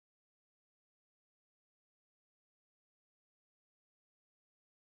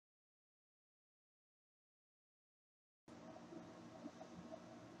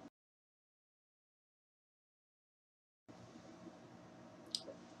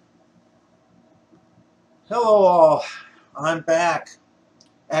Hello all, I'm back.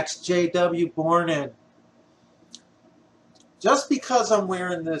 ExJW born in. Just because I'm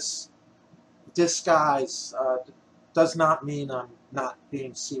wearing this disguise does not mean I'm not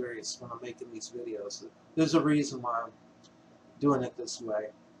being serious when I'm making these videos. There's a reason why I'm doing it this way.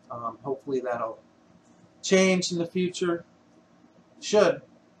 Hopefully that'll change in the future. Should.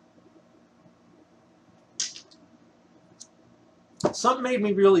 Something made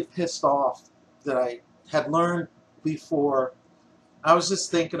me really pissed off that I had learned before. I was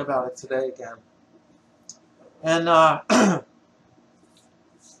just thinking about it today again. And I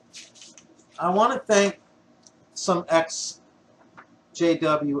want to thank some ex-JW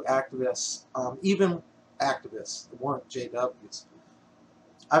activists, even activists that weren't JWs.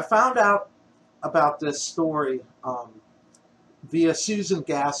 I found out about this story via Susan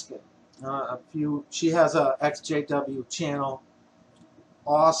Gaskin. She has a ExJW channel.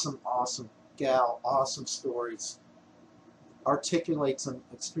 Awesome gal, awesome stories. Articulates them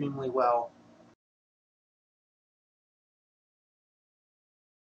extremely well.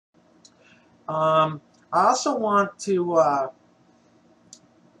 I also want to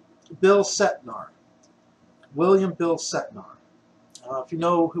Bill Cetnar, William Bill Cetnar. If you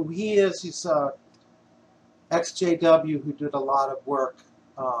know who he is, he's ex-JW who did a lot of work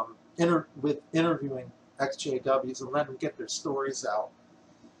with interviewing ex-JWs and letting them get their stories out.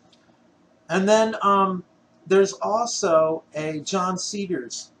 And then there's also a John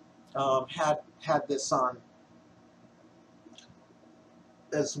Cedars had this on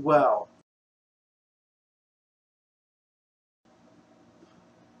as well.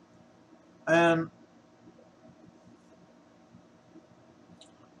 And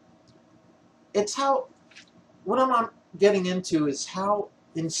it's how, what I'm getting into is how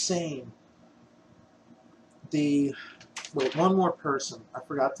insane the, wait, one more person I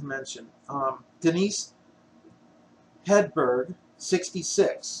forgot to mention. Denise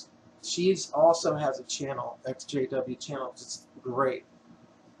Hedberg66. She also has a channel, ExJW channel. It's great.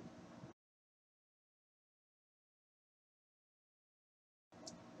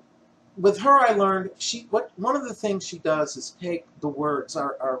 With her, I learned one of the things she does is take the words,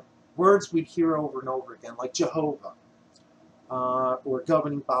 our words we'd hear over and over again, like Jehovah or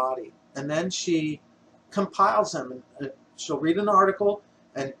governing body, and then she compiles them, and she'll read an article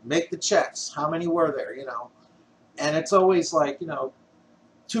and make the checks. How many were there, you know? And it's always like, you know,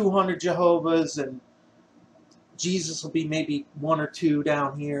 200 Jehovah's, and Jesus will be maybe 1 or 2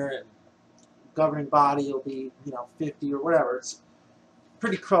 down here, and governing body will be, you know, 50 or whatever. It's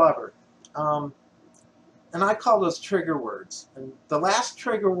pretty clever. And I call those trigger words. And the last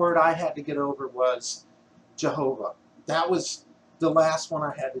trigger word I had to get over was Jehovah. That was the last one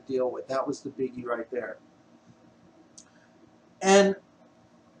I had to deal with. That was the biggie right there. And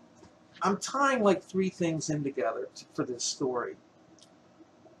I'm tying like 3 things in together for this story.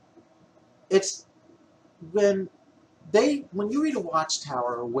 It's when you read a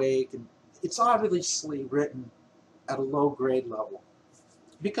Watchtower or Wake, and it's obviously written at a low grade level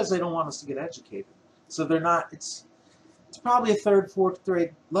because they don't want us to get educated. So they're not, it's probably a 3rd, 4th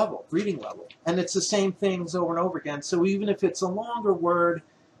grade level, reading level. And it's the same things over and over again. So even if it's a longer word,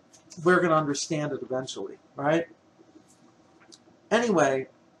 we're going to understand it eventually, right? Anyway,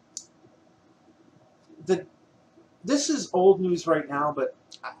 this is old news right now, but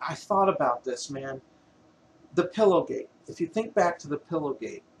I thought about this, man. The Pillowgate. If you think back to the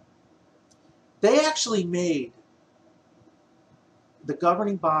Pillowgate, they actually made the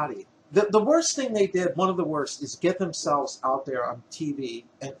governing body. The worst thing they did, one of the worst, is get themselves out there on TV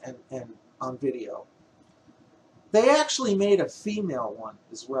and on video. They actually made a female one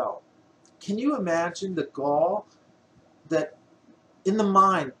as well. Can you imagine the gall that in the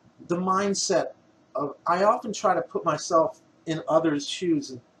mindset of, I often try to put myself in others'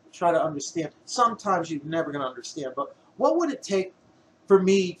 shoes and try to understand. Sometimes you're never going to understand, but what would it take for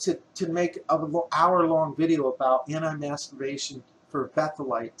me to make an hour-long video about anti-masturbation for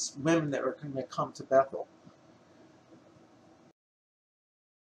Bethelites, women that are going to come to Bethel?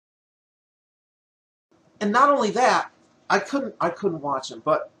 And not only that, I couldn't watch them,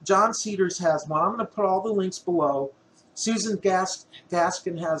 but John Cedars has one. I'm going to put all the links below. Susan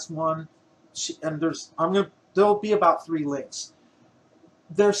Gaskin has one, and there'll be about 3 links.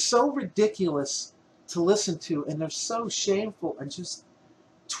 They're so ridiculous to listen to, and they're so shameful and just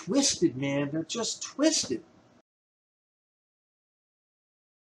twisted, man. They're just twisted.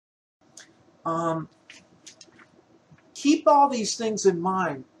 Keep all these things in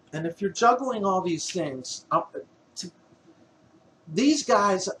mind, and if you're juggling all these things, these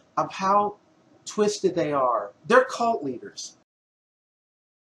guys, of how twisted they are, they're cult leaders.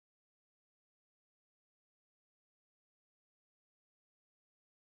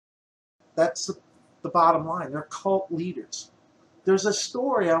 That's the bottom line. They're cult leaders. There's a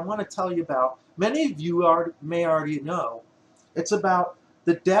story I want to tell you about. Many of you may already know. It's about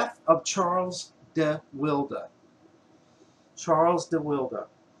the death of Charles de Wilda. Charles de Wilda.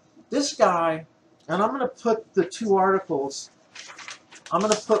 This guy, and I'm going to put the two articles, I'm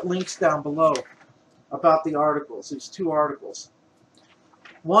going to put links down below about the articles, these two articles.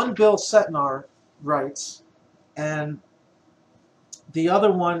 One, Bill Cetnar writes, and the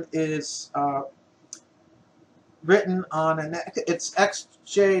other one is written on it's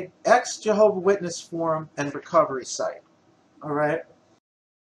Ex-Jehovah Witness Forum and Recovery site. All right.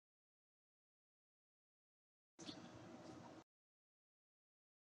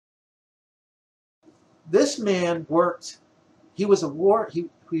 This man worked. He was a war. He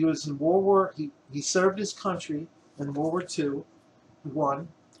was in World War. He served his country in World War II. He won.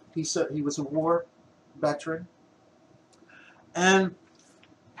 He was a war veteran, and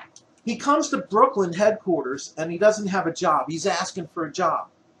he comes to Brooklyn headquarters, and he doesn't have a job. He's asking for a job,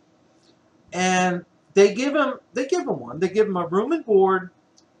 and they give him one. They give him a room and board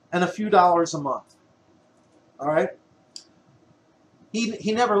and a few dollars a month. All right.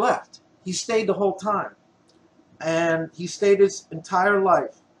 He never left. He stayed the whole time, and he stayed his entire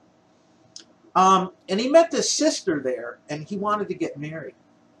life. And he met this sister there, and he wanted to get married.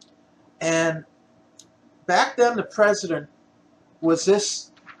 And back then, the president was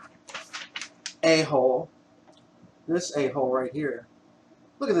this a-hole. This a-hole right here.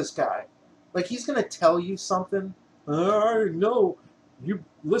 Look at this guy. Like, he's going to tell you something. No, you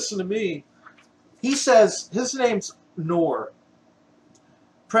listen to me. He says, his name's Noor.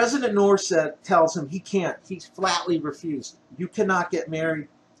 President Noor tells him he can't. He flatly refused. You cannot get married.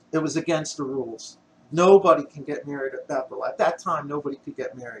 It was against the rules. Nobody can get married at Bethel. At that time, nobody could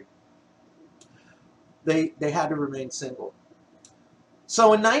get married. They had to remain single.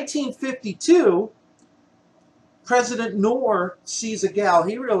 So in 1952, President Noor sees a gal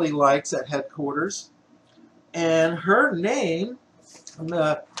he really likes at headquarters, and her name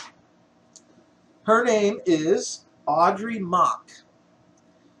is Audrey Mock.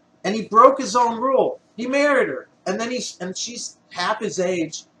 And he broke his own rule. He married her, and then she's half his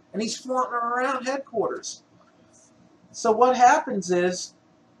age, and he's flaunting her around headquarters. So what happens is,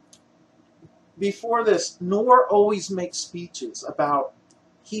 before this, Noor always makes speeches about,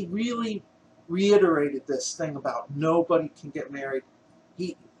 he really reiterated this thing about nobody can get married.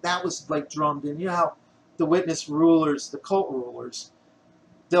 That was like drummed in. You know how the witness rulers, the cult rulers,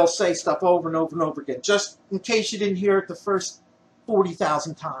 they'll say stuff over and over and over again, just in case you didn't hear it the first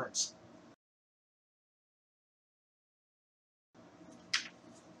 40,000 times.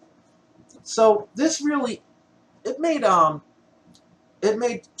 So this really, it made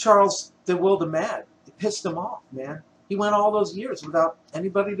Charles de Wilda mad. It pissed him off, man. He went all those years without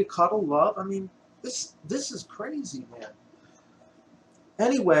anybody to cuddle, love. I mean, this is crazy, man.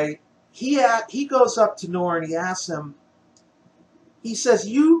 Anyway, he goes up to Noor and he asks him, he says,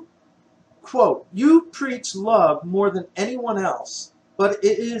 you, quote, you preach love more than anyone else, but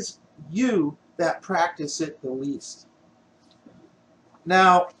it is you that practice it the least.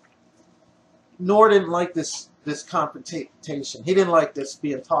 Now, Noor didn't like this confrontation. He didn't like this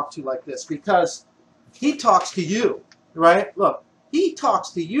being talked to like this, because he talks to you, right? Look, he talks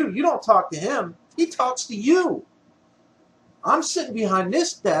to you. You don't talk to him. He talks to you. I'm sitting behind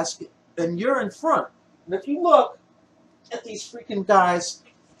this desk, and you're in front. And if you look at these freaking guys,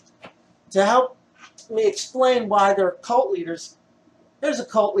 to help me explain why they're cult leaders, there's a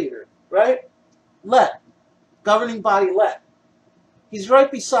cult leader, right? Let, governing body Let. He's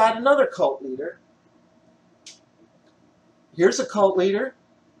right beside another cult leader. Here's a cult leader,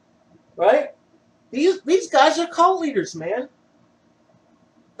 right? These guys are cult leaders, man.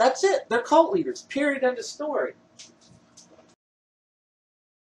 That's it. They're cult leaders. Period. End of story.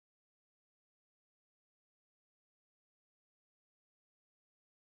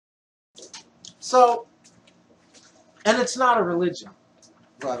 So, and it's not a religion,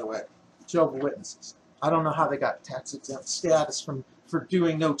 by the way. Jehovah Witnesses. I don't know how they got tax-exempt status for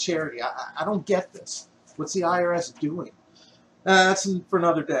doing no charity. I don't get this. What's the IRS doing? That's for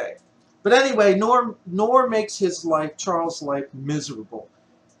another day. But anyway, Noor makes his life, Charles' life, miserable.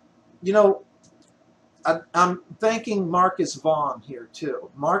 You know, I'm thanking Marcus Vaughn here too.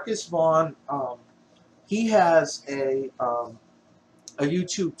 Marcus Vaughn, he has a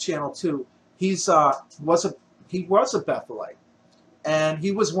YouTube channel too. He was a Bethelite, and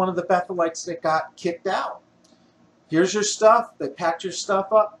he was one of the Bethelites that got kicked out. Here's your stuff. They packed your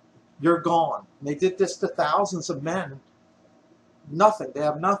stuff up. You're gone. And they did this to thousands of men. Nothing. They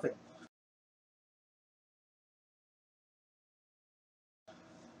have nothing.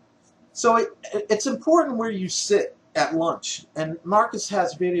 So it's important where you sit at lunch, and Marcus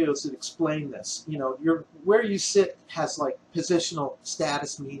has videos that explain this. You know, where you sit has like positional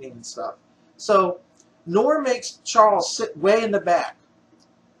status meaning and stuff. So Nor makes Charles sit way in the back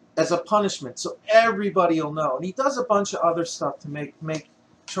as a punishment, so everybody will know. And he does a bunch of other stuff to make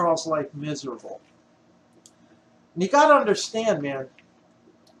Charles' life miserable. And you got to understand, man,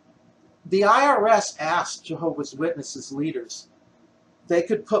 the IRS asked Jehovah's Witnesses leaders they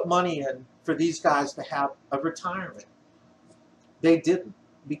could put money in for these guys to have a retirement. They didn't,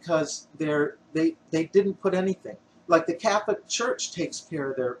 because they didn't put anything. Like the Catholic Church takes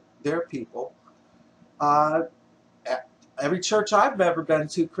care of their people. Every church I've ever been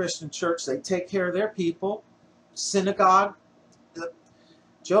to, Christian church, they take care of their people. Synagogue.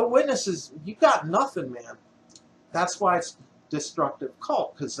 Jehovah's Witnesses, you got nothing, man. That's why it's a destructive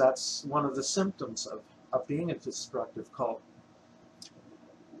cult, because that's one of the symptoms of being a destructive cult.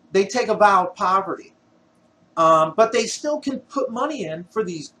 They take a vow of poverty, but they still can put money in for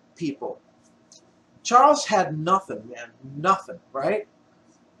these people. Charles had nothing, man, nothing, right?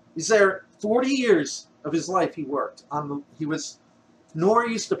 He's there 40 years of his life. He worked on Nor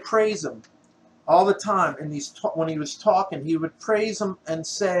used to praise him all the time, and when he was talking, he would praise him and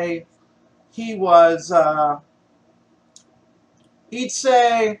say he was. He'd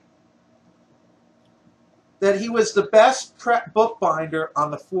say that he was the best bookbinder on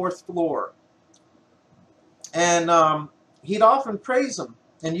the 4th floor. And he'd often praise him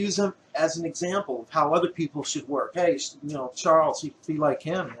and use him as an example of how other people should work. Hey, you know, Charles, you be like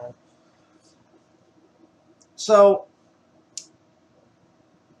him, man. So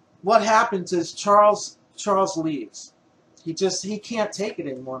what happens is Charles leaves. He can't take it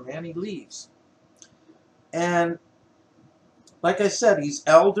anymore, man. He leaves. And like I said, he's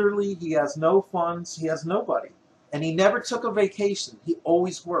elderly, he has no funds, he has nobody. And he never took a vacation. He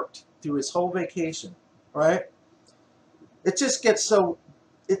always worked through his whole vacation, right? It just gets so,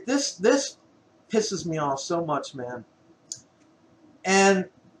 this pisses me off so much, man. And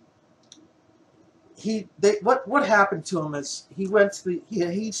what happened to him is he went to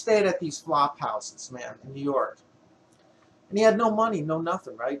he stayed at these flop houses, man, in New York. And he had no money, no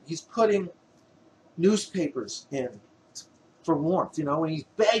nothing, right? He's putting newspapers in for warmth, you know, and he's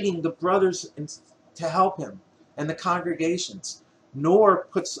begging the brothers to help him and the congregations. Nor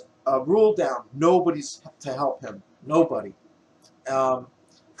puts a rule down, nobody's to help him, nobody.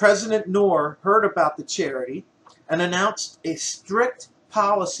 President Nor heard about the charity and announced a strict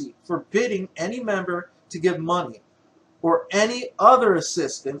policy forbidding any member to give money or any other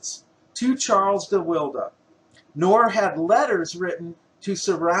assistance to Charles de Wilda. Nor had letters written to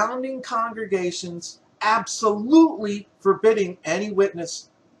surrounding congregations absolutely forbidding any witness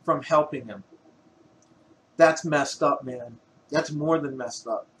from helping him. That's messed up, man. That's more than messed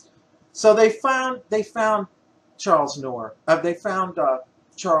up. So they found Charles Nor. They found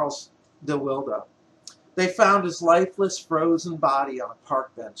Charles de Wilda. They found his lifeless, frozen body on a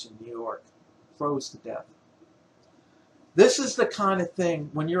park bench in New York, froze to death. This is the kind of thing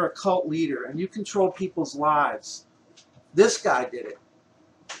when you're a cult leader and you control people's lives. This guy did it.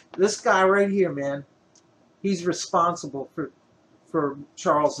 This guy right here, man. He's responsible for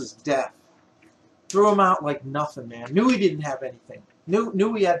Charles's death. Threw him out like nothing, man. Knew he didn't have anything.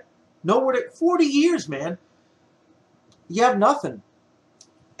 Knew he had nowhere to. 40 years, man. You have nothing.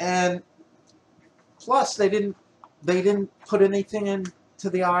 And plus, they didn't put anything into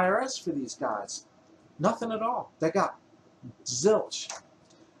the IRS for these guys. Nothing at all. They got zilch.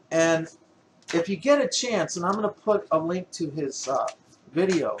 And if you get a chance, and I'm going to put a link to his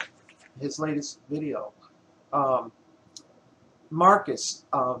video, his latest video. Marcus,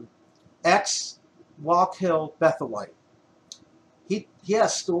 ex-Walk Hill Bethelite. He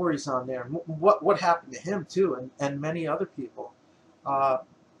has stories on there. What happened to him too, and many other people.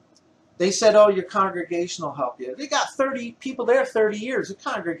 They said, "Oh, your congregation will help you." They got 30 people there 30 years. The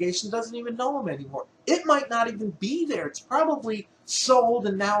congregation doesn't even know them anymore. It might not even be there. It's probably sold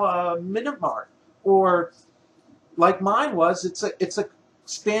and now a Minute Mart, or like mine was. It's a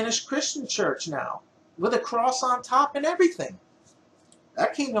Spanish Christian church now, with a cross on top and everything.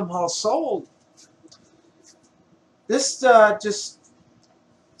 That Kingdom Hall sold. This just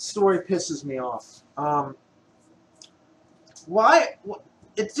story pisses me off. Why?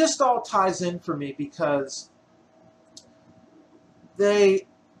 It just all ties in for me because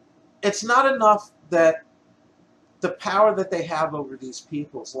it's not enough that the power that they have over these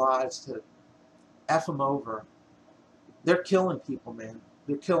people's lives to F them over. They're killing people, man.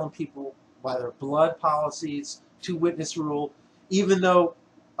 They're killing people by their blood policies, 2-witness rule, even though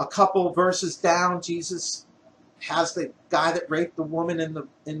a couple verses down, Jesus has the guy that raped the woman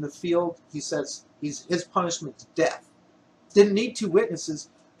in the field. He says his punishment is death. Didn't need 2 witnesses.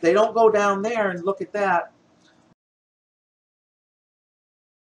 They don't go down there and look at that.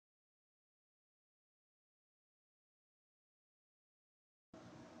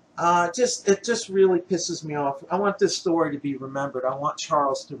 It just really pisses me off. I want this story to be remembered. I want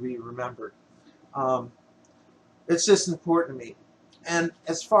Charles to be remembered. It's just important to me. And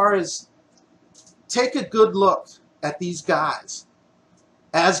as far as, take a good look at these guys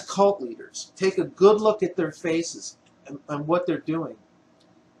as cult leaders. Take a good look at their faces and what they're doing.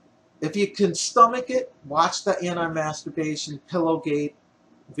 If you can stomach it, watch the anti-masturbation Pillowgate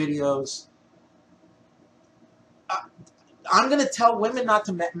videos. I'm going to tell women not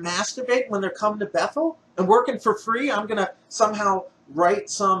to masturbate when they're coming to Bethel and working for free. I'm going to somehow write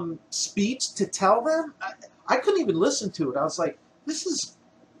some speech to tell them. I couldn't even listen to it. I was like, this is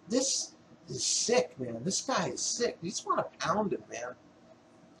sick, man. This guy is sick. You just want to pound him, man.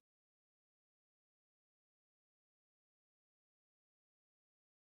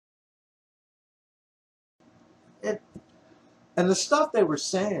 And the stuff they were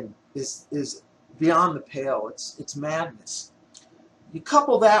saying is beyond the pale. It's madness. You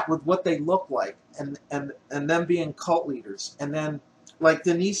couple that with what they look like, and them being cult leaders, and then like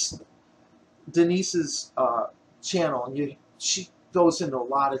Denise's channel, and she goes into a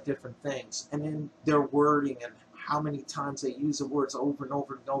lot of different things, and then their wording and how many times they use the words over and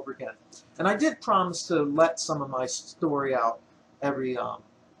over and over again. And I did promise to let some of my story out every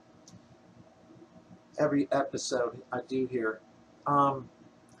episode I do here.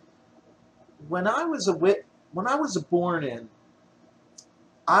 When I was born in,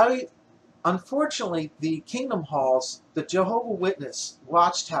 unfortunately, the Kingdom Halls, the Jehovah Witness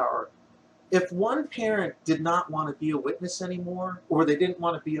Watchtower, if one parent did not want to be a witness anymore, or they didn't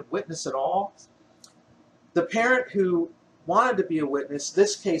want to be a witness at all, the parent who wanted to be a witness,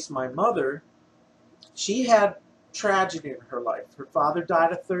 this case my mother, she had tragedy in her life. Her father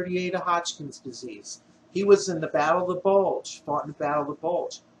died at 38 of Hodgkin's disease. He was in the Battle of the Bulge, fought in the Battle of the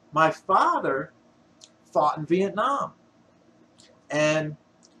Bulge. My father fought in Vietnam. And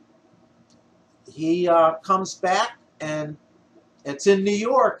he comes back, and it's in New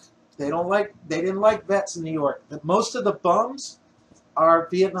York. They didn't like vets in New York. Most of the bums are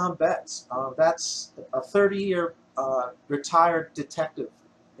Vietnam vets. That's a 30-year retired detective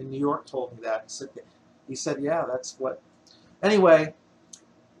in New York told me that. He said, yeah, that's what. Anyway,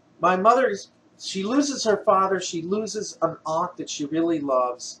 my mother, she loses her father. She loses an aunt that she really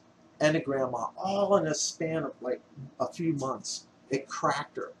loves, and a grandma, all in a span of like a few months. It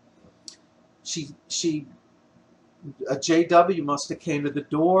cracked her. A JW must have came to the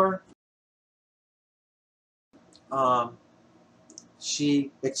door.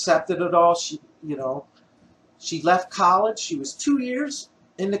 She accepted it all. She left college. She was 2 years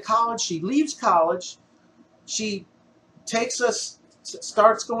into college. She leaves college. She takes us,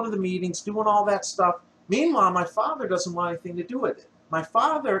 starts going to the meetings, doing all that stuff. Meanwhile, my father doesn't want anything to do with it. My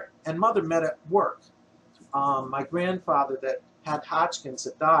father and mother met at work. My grandfather that had Hodgkin's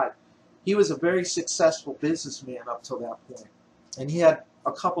that died, he was a very successful businessman up till that point. And he had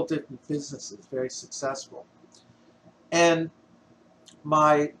a couple different businesses, very successful. And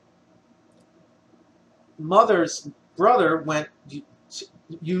my mother's brother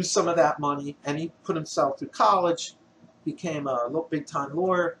used some of that money, and he put himself through college, became a big-time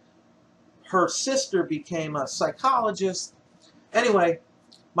lawyer. Her sister became a psychologist. Anyway,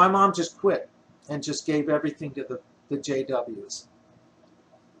 my mom just quit and just gave everything to the JWs.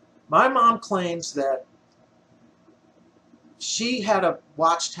 My mom claims that she had a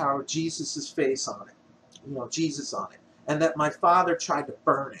watchtower with Jesus' face on it, Jesus on it, and that my father tried to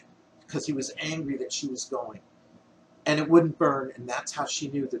burn it because he was angry that she was going. And it wouldn't burn, and that's how she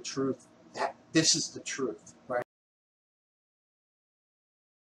knew the truth, that this is the truth, right?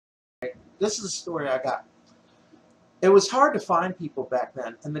 This is the story I got. It was hard to find people back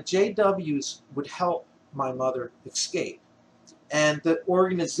then, and the JWs would help my mother escape. And the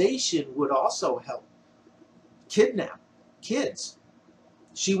organization would also help kidnap kids.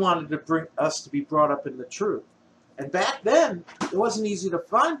 She wanted to bring us to be brought up in the truth. And back then, it wasn't easy to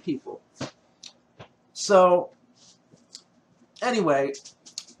find people. So, anyway,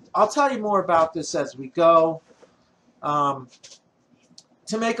 I'll tell you more about this as we go. To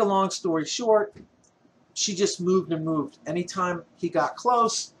make a long story short, she just moved and moved. Anytime he got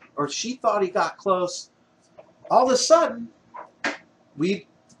close, or she thought he got close, all of a sudden, we'd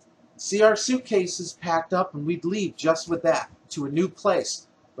see our suitcases packed up and we'd leave just with that to a new place.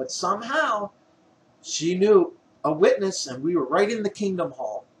 But somehow, she knew a witness, and we were right in the Kingdom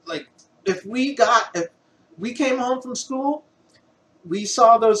Hall. Like, if We came home from school. We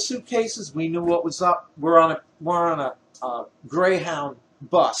saw those suitcases. We knew what was up. We're on a Greyhound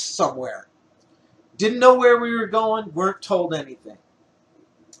bus somewhere. Didn't know where we were going. Weren't told anything.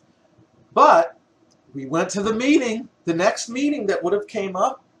 But we went to the meeting. The next meeting that would have came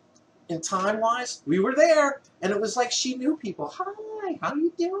up in time-wise, we were there. And it was like she knew people. Hi, how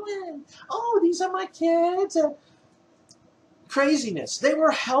you doing? Oh, these are my kids. And craziness. They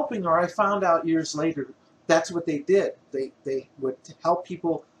were helping her. I found out years later that's what they did. They would help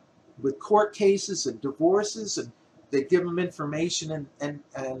people with court cases and divorces, and they'd give them information, and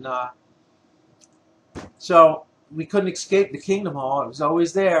so we couldn't escape the Kingdom Hall. It was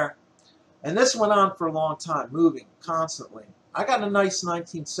always there. And this went on for a long time, moving constantly. I got a nice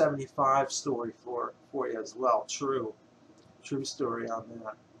 1975 story for you as well. True story on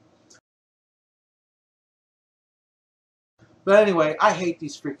that. But anyway, I hate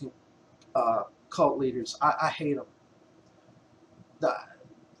these freaking cult leaders. I hate them.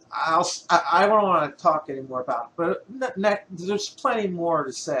 I don't want to talk anymore about it, but there's plenty more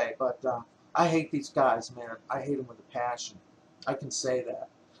to say. But I hate these guys, man. I hate them with a passion. I can say that.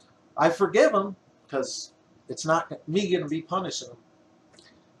 I forgive them because it's not me going to be punishing them.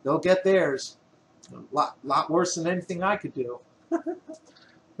 They'll get theirs. A lot worse than anything I could do.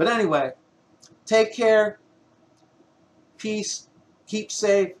 But anyway, take care. Peace. Keep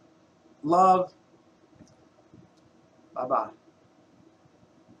safe. Love. Bye-bye.